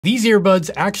These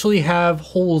earbuds actually have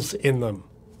holes in them.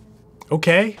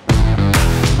 Okay?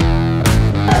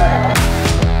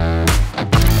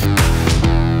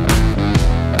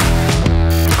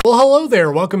 Well, hello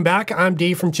there, welcome back. I'm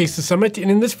Dave from Chase the Summit, and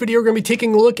in this video we're going to be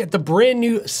taking a look at the brand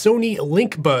new Sony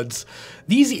LinkBuds.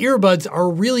 These earbuds are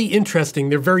really interesting.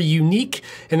 They're very unique,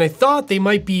 and I thought they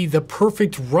might be the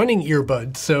perfect running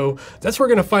earbud, so that's what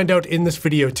we're going to find out in this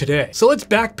video today. So let's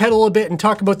backpedal a bit and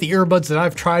talk about the earbuds that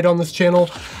I've tried on this channel.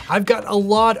 I've got a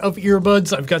lot of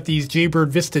earbuds. I've got these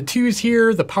Jaybird Vista 2s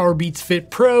here, the Powerbeats Fit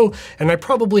Pro, and I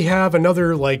probably have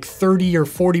another like 30 or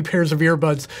 40 pairs of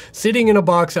earbuds sitting in a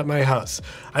box at my house.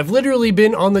 I've literally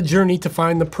been on the journey to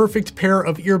find the perfect pair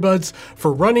of earbuds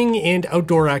for running and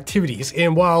outdoor activities.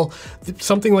 And while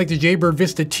something like the Jaybird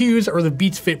Vista 2s or the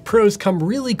Beats Fit Pros come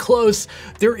really close,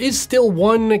 there is still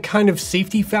one kind of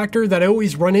safety factor that I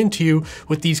always run into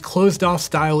with these closed off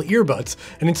style earbuds.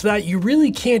 And it's that you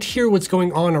really can't hear what's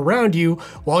going on around you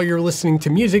while you're listening to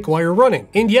music while you're running.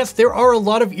 And yes, there are a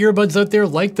lot of earbuds out there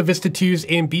like the Vista 2s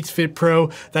and Beats Fit Pro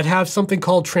that have something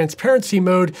called transparency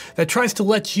mode that tries to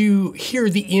let you hear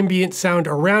the ambient sound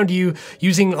around you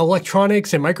using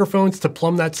electronics and microphones to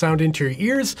plumb that sound into your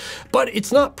ears, but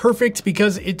it's not perfect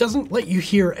because it doesn't let you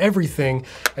hear everything,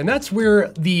 and that's where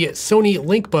the Sony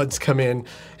LinkBuds come in,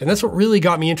 and that's what really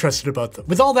got me interested about them.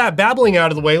 With all that babbling out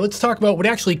of the way, let's talk about what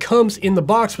actually comes in the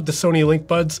box with the Sony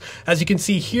LinkBuds. As you can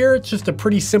see here, it's just a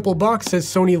pretty simple box. It says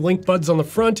Sony LinkBuds on the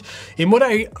front, and what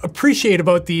I appreciate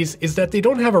about these is that they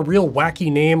don't have a real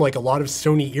wacky name like a lot of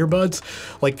Sony earbuds,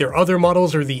 like their other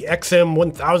models or the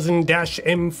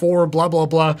XM1000-M4 blah blah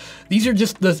blah. These are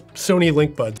just the Sony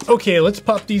LinkBuds. Okay, let's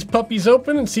pop these puppies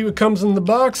open and see what comes in the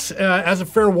box. As a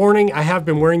fair warning, I have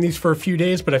been wearing these for a few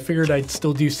days, but I figured I'd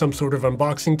still do some sort of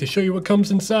unboxing to show you what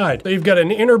comes inside. So you've got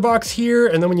an inner box here,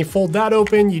 and then when you fold that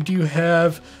open, you do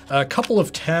have a couple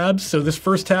of tabs. So this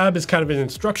first tab is kind of an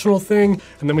instructional thing,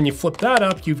 and then when you flip that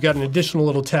up, you've got an additional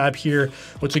little tab here,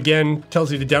 which again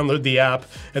tells you to download the app,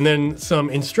 and then some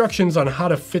instructions on how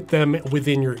to fit them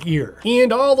within your ear.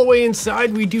 And all the way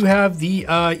inside, we do have the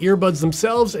earbuds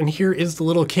themselves, and here is the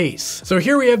little case. So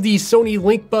here we have the Sony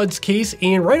LinkBuds case,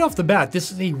 and right off the bat,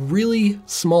 this is a really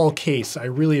small case. I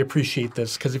really appreciate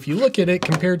this, because if you look at it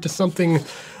compared to something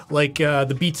like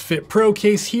the Beats Fit Pro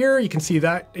case here, you can see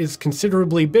that is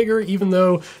considerably bigger, even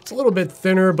though it's a little bit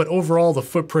thinner, but overall the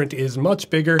footprint is much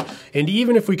bigger. And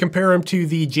even if we compare them to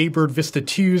the Jaybird Vista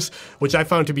 2s, which I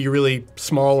found to be really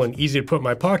small and easy to put in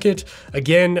my pocket,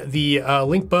 again, the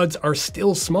LinkBuds are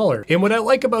still smaller. And what I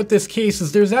like about this case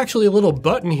is there's actually a little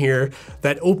button here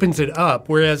that opens it up,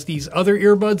 whereas these other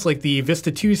earbuds, like the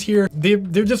Vista 2s here,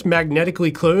 they're just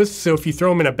magnetically closed, so if you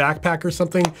throw them in a backpack or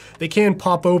something, they can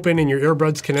pop open and your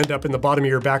earbuds can end up in the bottom of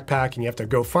your backpack and you have to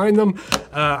go find them.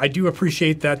 I do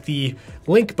appreciate that the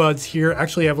LinkBuds here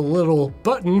actually have a little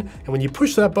button, and when you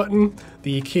push that button,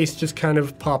 the case just kind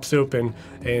of pops open,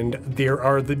 and there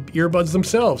are the earbuds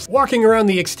themselves. Walking around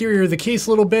the exterior of the case a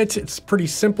little bit, it's pretty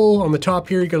simple. On the top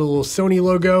here, you got a little Sony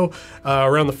logo.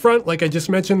 Around the front, like I just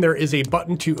mentioned, there is a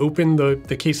button to open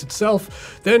the case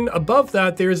itself. Then above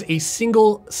that, there's a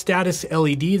single status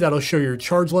LED that'll show your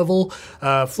charge level.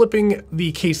 Flipping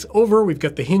the case over, we've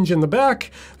got the hinge in the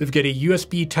back, we've got a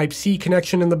USB Type-C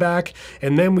connection in the back,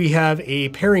 and then we have a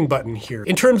pairing button here.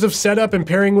 In terms of setup and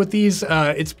pairing with these,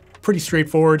 it's pretty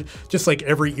straightforward. Just like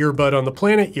every earbud on the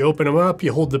planet, you open them up,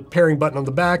 you hold the pairing button on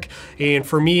the back, and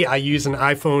for me, I use an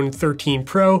iPhone 13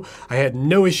 Pro. I had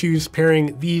no issues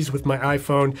pairing these with my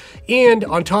iPhone, and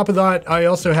on top of that, I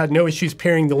also had no issues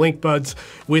pairing the LinkBuds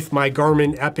with my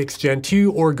Garmin Epix Gen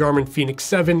 2 or Garmin Fenix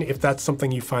 7 if that's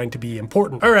something you find to be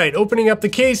important. All right, opening up the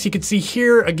case, you can see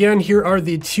here, again, here are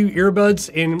the two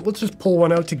earbuds, and let's just pull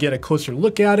one out to get a closer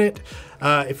look at it.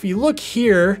 If you look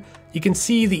here, you can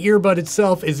see the earbud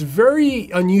itself is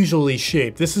very unusually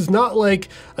shaped. This is not like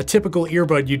a typical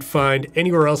earbud you'd find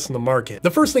anywhere else in the market. The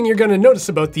first thing you're going to notice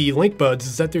about the LinkBuds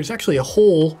is that there's actually a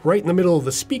hole right in the middle of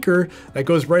the speaker that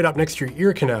goes right up next to your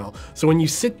ear canal. So when you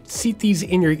seat these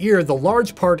in your ear, the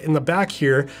large part in the back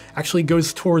here actually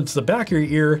goes towards the back of your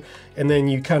ear, and then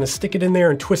you kind of stick it in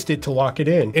there and twist it to lock it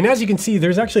in. And as you can see,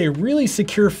 there's actually a really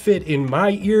secure fit in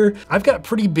my ear. I've got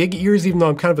pretty big ears, even though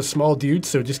I'm kind of a small dude,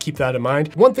 so just keep that in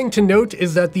mind. One thing to note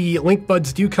is that the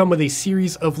LinkBuds do come with a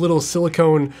series of little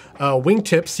silicone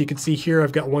wingtips. You can see here,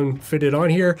 I've got one fitted on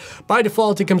here. By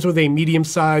default, it comes with a medium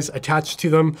size attached to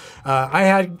them. I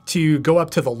had to go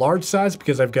up to the large size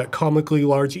because I've got comically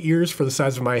large ears for the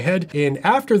size of my head. And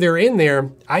after they're in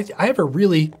there, I have a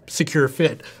really secure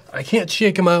fit. I can't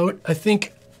shake them out. I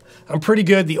think I'm pretty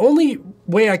good. The only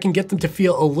way I can get them to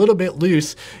feel a little bit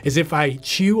loose is if I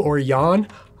chew or yawn.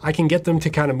 I can get them to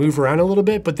kind of move around a little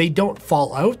bit, but they don't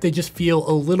fall out. They just feel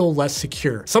a little less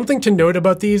secure. Something to note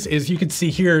about these is you can see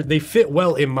here, they fit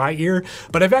well in my ear,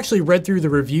 but I've actually read through the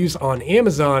reviews on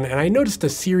Amazon and I noticed a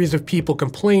series of people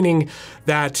complaining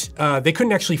that they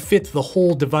couldn't actually fit the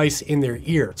whole device in their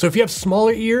ear. So if you have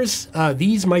smaller ears,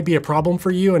 these might be a problem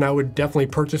for you, and I would definitely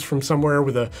purchase from somewhere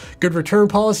with a good return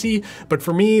policy, but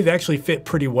for me, they actually fit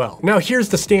pretty well. Now here's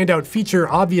the standout feature.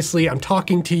 Obviously, I'm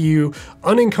talking to you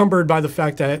unencumbered by the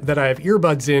fact that I have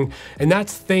earbuds in, and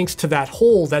that's thanks to that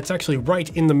hole that's actually right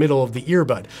in the middle of the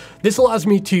earbud. This allows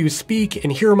me to speak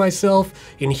and hear myself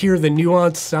and hear the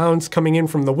nuanced sounds coming in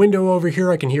from the window over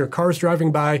here. I can hear cars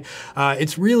driving by.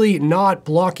 It's really not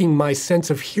blocking my sense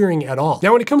of hearing at all.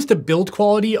 Now, when it comes to build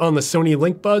quality on the Sony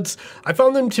LinkBuds, I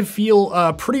found them to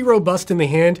feel pretty robust in the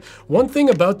hand. One thing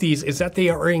about these is that they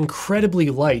are incredibly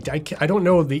light. I don't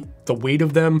know the weight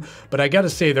of them, but I gotta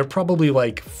say they're probably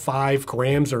like 5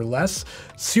 grams or less.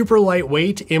 Super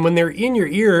lightweight, and when they're in your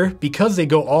ear, because they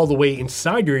go all the way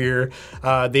inside your ear,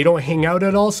 they don't hang out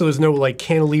at all, so there's no like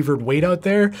cantilevered weight out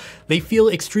there. They feel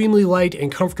extremely light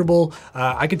and comfortable.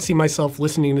 I could see myself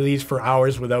listening to these for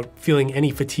hours without feeling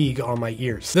any fatigue on my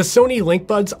ears. The Sony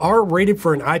LinkBuds are rated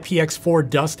for an IPX4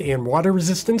 dust and water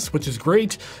resistance, which is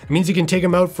great. It means you can take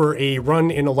them out for a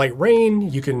run in a light rain.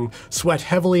 You can sweat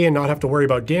heavily and not have to worry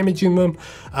about damaging them.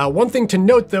 One thing to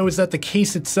note though is that the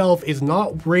case itself is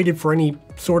not rated for any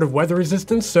sort of weather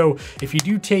resistance, so if you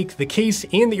do take the case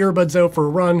and the earbuds out for a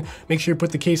run, make sure you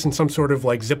put the case in some sort of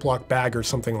like Ziploc bag or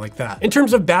something like that. In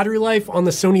terms of battery life on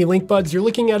the Sony LinkBuds, you're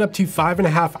looking at up to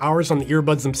 5.5 hours on the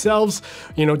earbuds themselves,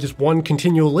 you know, just one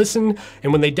continual listen,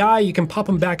 and when they die, you can pop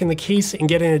them back in the case and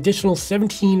get an additional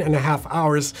 17.5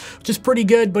 hours, which is pretty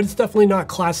good, but it's definitely not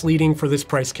class leading for this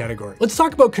price category. Let's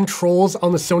talk about controls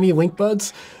on the Sony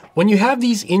LinkBuds. When you have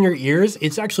these in your ears,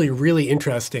 it's actually really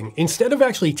interesting. Instead of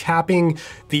actually tapping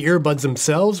the earbuds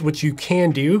themselves, which you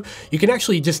can do, you can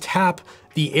actually just tap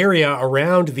the area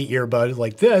around the earbud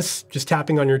like this. Just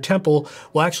tapping on your temple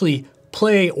will actually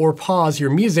play or pause your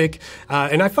music,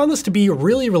 and I found this to be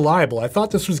really reliable. I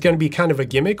thought this was going to be kind of a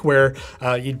gimmick where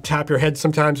you'd tap your head,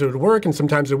 sometimes it would work and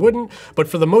sometimes it wouldn't, but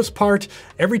for the most part,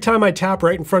 every time I tap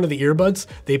right in front of the earbuds,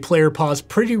 they play or pause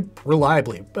pretty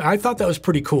reliably. But I thought that was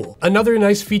pretty cool. Another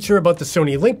nice feature about the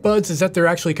Sony LinkBuds is that they're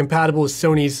actually compatible with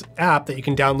Sony's app that you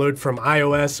can download from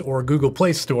iOS or Google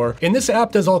Play Store, and this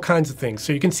app does all kinds of things.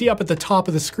 So you can see up at the top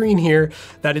of the screen here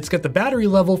that it's got the battery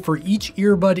level for each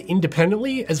earbud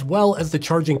independently, as well as the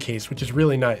charging case, which is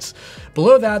really nice.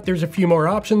 Below that, there's a few more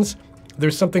options.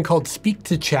 There's something called Speak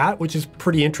to Chat, which is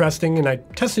pretty interesting, and I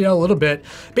tested it out a little bit.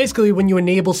 Basically, when you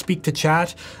enable Speak to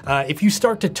Chat, if you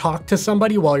start to talk to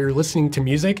somebody while you're listening to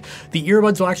music, the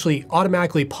earbuds will actually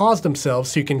automatically pause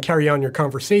themselves so you can carry on your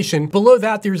conversation. Below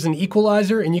that, there's an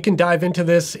equalizer, and you can dive into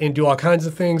this and do all kinds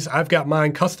of things. I've got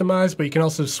mine customized, but you can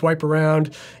also swipe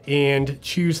around and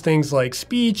choose things like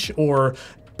speech or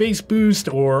bass boost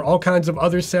or all kinds of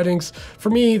other settings.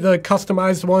 For me, the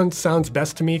customized one sounds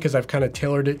best to me because I've kind of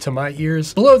tailored it to my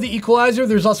ears. Below the equalizer,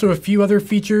 there's also a few other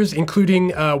features, including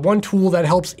one tool that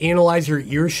helps analyze your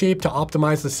ear shape to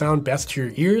optimize the sound best to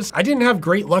your ears. I didn't have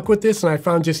great luck with this, and I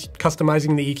found just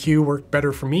customizing the EQ worked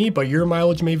better for me, but your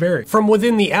mileage may vary. From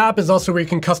within the app is also where you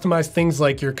can customize things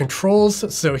like your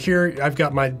controls. So here I've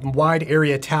got my wide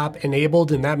area tap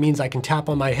enabled, and that means I can tap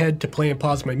on my head to play and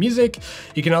pause my music.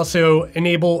 You can also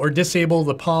enable or disable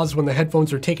the pause when the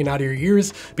headphones are taken out of your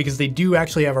ears, because they do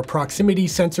actually have a proximity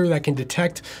sensor that can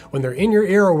detect when they're in your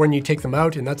ear or when you take them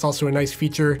out, and that's also a nice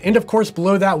feature. And of course,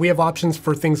 below that, we have options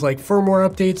for things like firmware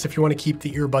updates if you want to keep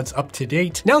the earbuds up to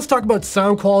date. Now let's talk about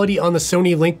sound quality on the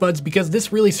Sony LinkBuds, because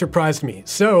this really surprised me.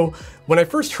 So when I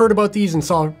first heard about these and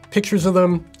saw pictures of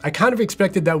them, I kind of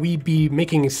expected that we'd be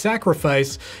making a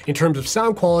sacrifice in terms of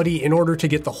sound quality in order to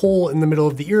get the hole in the middle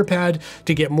of the ear pad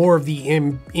to get more of the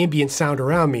ambient sound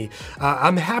around me.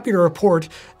 I'm happy to report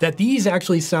that these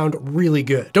actually sound really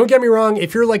good. Don't get me wrong,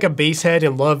 if you're like a bass head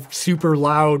and love super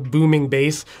loud booming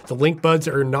bass, the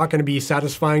LinkBuds are not going to be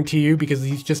satisfying to you because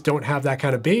these just don't have that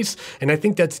kind of bass, and I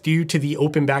think that's due to the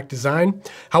open back design.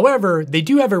 However, they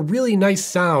do have a really nice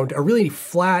sound, a really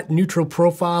flat, neutral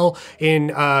profile,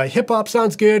 and hip-hop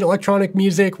sounds good, electronic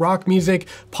music, rock music,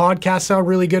 podcasts sound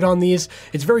really good on these.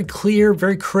 It's very clear,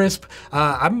 very crisp.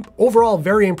 I'm overall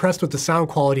very impressed with the sound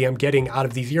quality I'm getting out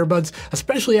of these earbuds,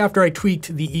 especially after I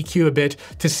tweaked the EQ a bit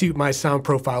to suit my sound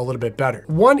profile a little bit better.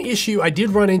 One issue I did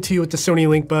run into with the Sony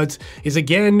LinkBuds is,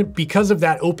 again, because of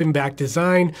that open back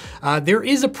design, there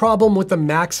is a problem with the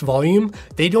max volume.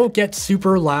 They don't get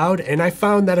super loud, and I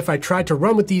found that if I tried to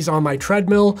run with these on my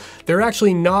treadmill, they're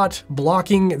actually not not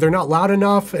blocking, they're not loud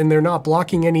enough, and they're not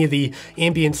blocking any of the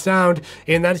ambient sound,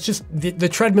 and that's just, the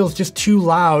treadmill is just too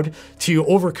loud to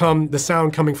overcome the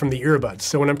sound coming from the earbuds.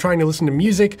 So when I'm trying to listen to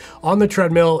music on the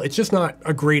treadmill, it's just not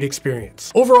a great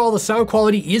experience. Overall, the sound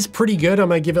quality is pretty good. I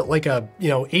might give it like a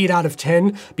 8 out of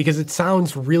 10 because it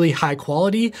sounds really high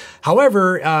quality.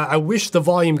 However, I wish the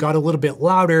volume got a little bit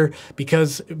louder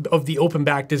because of the open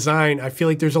back design. I feel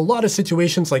like there's a lot of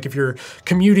situations, like if you're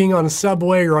commuting on a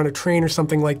subway or on a train or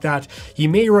something like that, you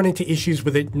may run into issues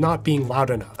with it not being loud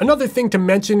enough. Another thing to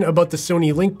mention about the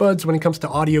Sony LinkBuds when it comes to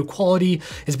audio quality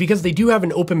is because they do have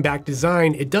an open back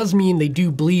design, it does mean they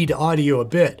do bleed audio a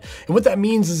bit. And what that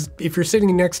means is if you're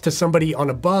sitting next to somebody on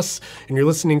a bus and you're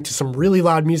listening to some really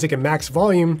loud music at max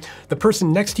volume, the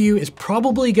person next to you is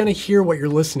probably going to hear what you're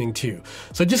listening to.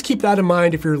 So just keep that in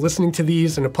mind if you're listening to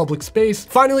these in a public space.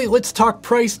 Finally, let's talk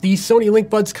price. The Sony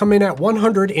LinkBuds come in at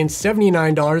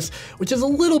 $179, which is a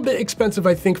little bit expensive,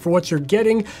 I think, for what you're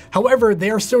getting. However, they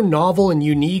are so novel and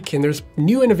unique, and there's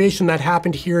new innovation that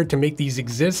happened here to make these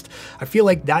exist. I feel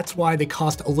like that's why they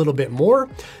cost a little bit more.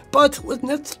 But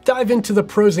let's dive into the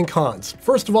pros and cons.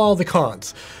 First of all, the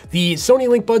cons. The Sony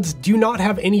LinkBuds do not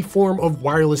have any form of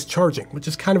wireless charging, which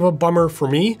is kind of a bummer for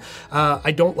me.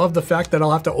 I don't love the fact that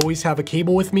I'll have to always have a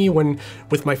cable with me when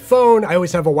with my phone. I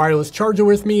always have a wireless charger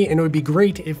with me, and it would be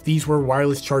great if these were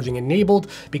wireless charging enabled,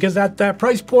 because at that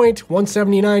price point,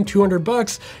 $179,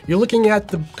 $200, you're looking at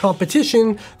the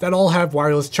competition that all have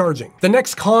wireless charging. The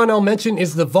next con I'll mention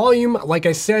is the volume. Like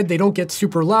I said, they don't get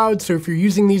super loud, so if you're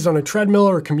using these on a treadmill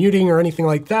or commuting or anything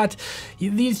like that,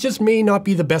 these just may not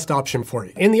be the best option for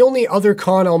you. And the only other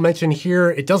con I'll mention here,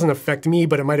 it doesn't affect me,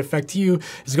 but it might affect you,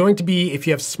 is going to be if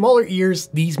you have smaller ears,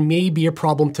 these may be a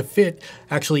problem to fit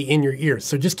actually in your ears.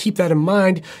 So just keep that in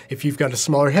mind. If you've got a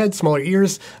smaller head, smaller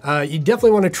ears, you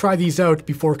definitely want to try these out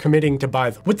before committing to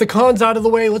buy them. With the cons out of the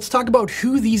way, let's talk about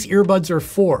who these earbuds are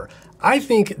for. I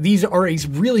think these are a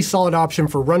really solid option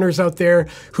for runners out there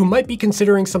who might be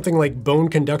considering something like bone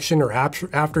conduction or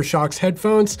aftershocks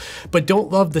headphones, but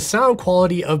don't love the sound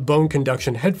quality of bone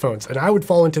conduction headphones, and I would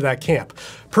fall into that camp.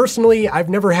 Personally, I've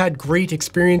never had great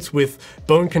experience with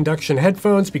bone conduction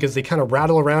headphones because they kind of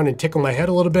rattle around and tickle my head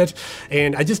a little bit,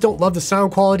 and I just don't love the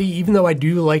sound quality, even though I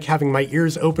do like having my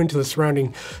ears open to the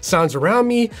surrounding sounds around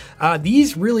me.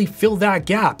 These really fill that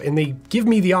gap, and they give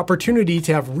me the opportunity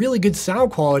to have really good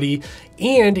sound quality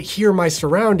and hear my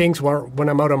surroundings when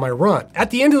I'm out on my run.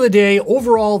 At the end of the day,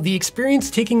 overall, the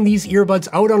experience taking these earbuds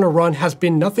out on a run has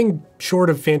been nothing short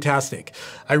of fantastic.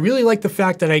 I really like the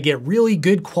fact that I get really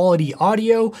good quality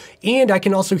audio, and I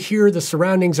can also hear the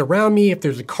surroundings around me. If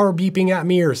there's a car beeping at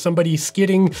me or somebody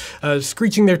skidding,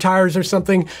 screeching their tires or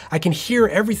something, I can hear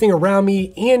everything around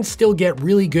me and still get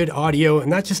really good audio,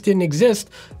 and that just didn't exist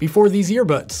before these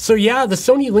earbuds. So yeah, the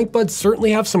Sony LinkBuds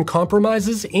certainly have some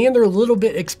compromises, and they're a little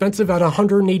bit expensive at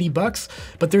 $180,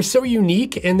 but they're so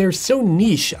unique and they're so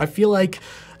niche. I feel like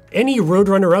any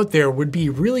roadrunner out there would be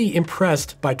really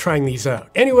impressed by trying these out.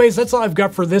 Anyways, that's all I've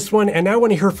got for this one, and I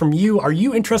want to hear from you. Are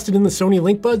you interested in the Sony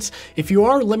LinkBuds? If you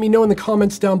are, let me know in the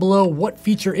comments down below what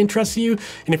feature interests you,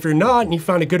 and if you're not and you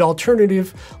found a good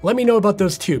alternative, let me know about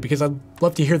those too, because I'd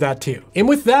love to hear that too. And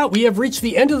with that, we have reached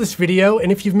the end of this video, and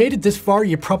if you've made it this far,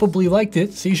 you probably liked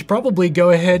it, so you should probably go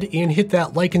ahead and hit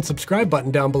that like and subscribe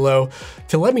button down below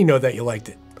to let me know that you liked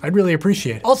it. I'd really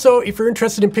appreciate it. Also, if you're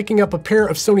interested in picking up a pair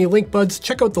of Sony LinkBuds,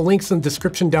 check out the links in the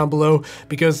description down below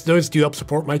because those do help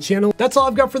support my channel. That's all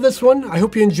I've got for this one. I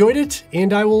hope you enjoyed it,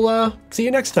 and I will see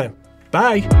you next time.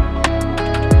 Bye.